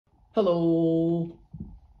Hello!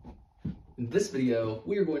 In this video,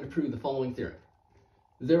 we are going to prove the following theorem.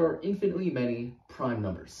 There are infinitely many prime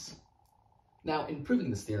numbers. Now, in proving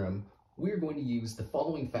this theorem, we are going to use the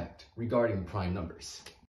following fact regarding prime numbers.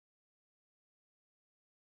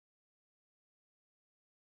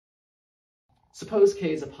 Suppose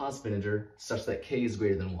k is a positive integer such that k is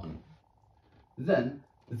greater than 1. Then,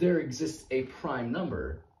 there exists a prime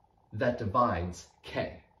number that divides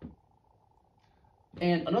k.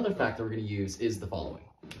 And another fact that we're going to use is the following.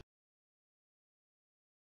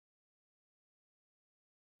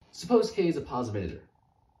 Suppose k is a positive integer.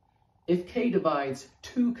 If k divides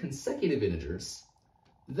two consecutive integers,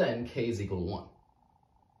 then k is equal to 1.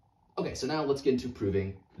 Okay, so now let's get into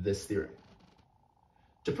proving this theorem.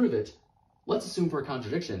 To prove it, let's assume for a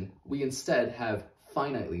contradiction, we instead have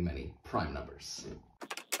finitely many prime numbers.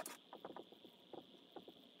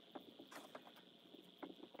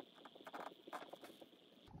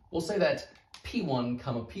 We'll say that p1,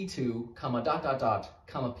 p2,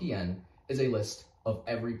 pn is a list of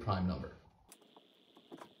every prime number.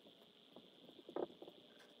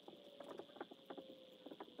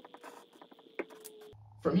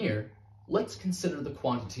 From here, let's consider the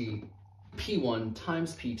quantity p1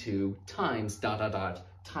 times p2 times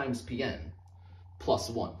times pn plus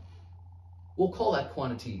 1. We'll call that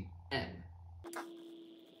quantity n.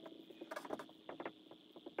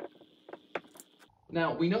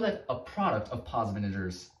 Now, we know that a product of positive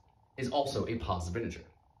integers is also a positive integer.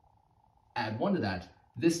 Add 1 to that,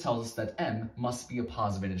 this tells us that m must be a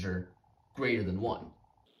positive integer greater than 1.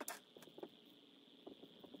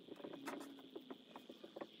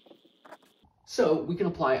 So we can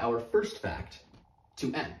apply our first fact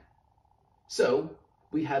to n. So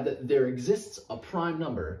we have that there exists a prime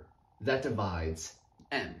number that divides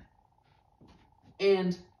n.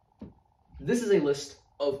 And this is a list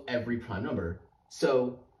of every prime number.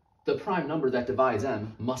 So the prime number that divides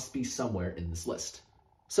m must be somewhere in this list.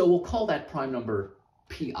 So we'll call that prime number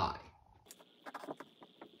pi.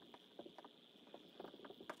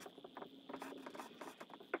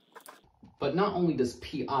 But not only does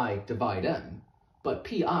pi divide m, but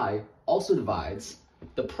pi also divides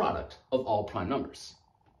the product of all prime numbers,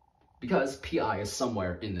 because pi is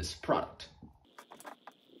somewhere in this product.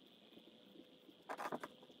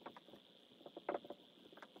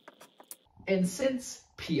 And since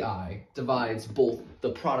pi divides both the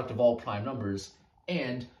product of all prime numbers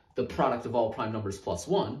and the product of all prime numbers plus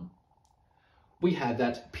 1, we have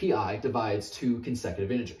that pi divides two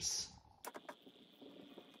consecutive integers.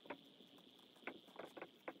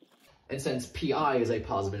 And since pi is a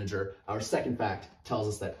positive integer, our second fact tells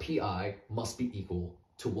us that pi must be equal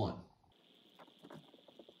to 1.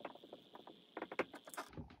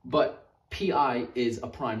 But pi is a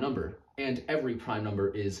prime number, and every prime number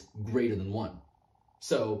is greater than 1.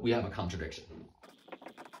 So we have a contradiction.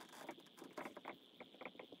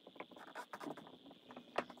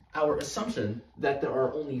 Our assumption that there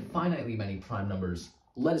are only finitely many prime numbers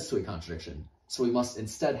led us to a contradiction, so we must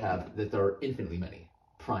instead have that there are infinitely many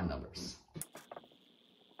prime numbers.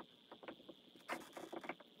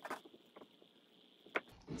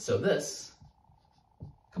 So this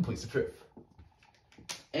completes the proof.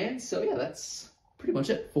 And so yeah, that's pretty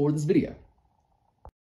much it for this video.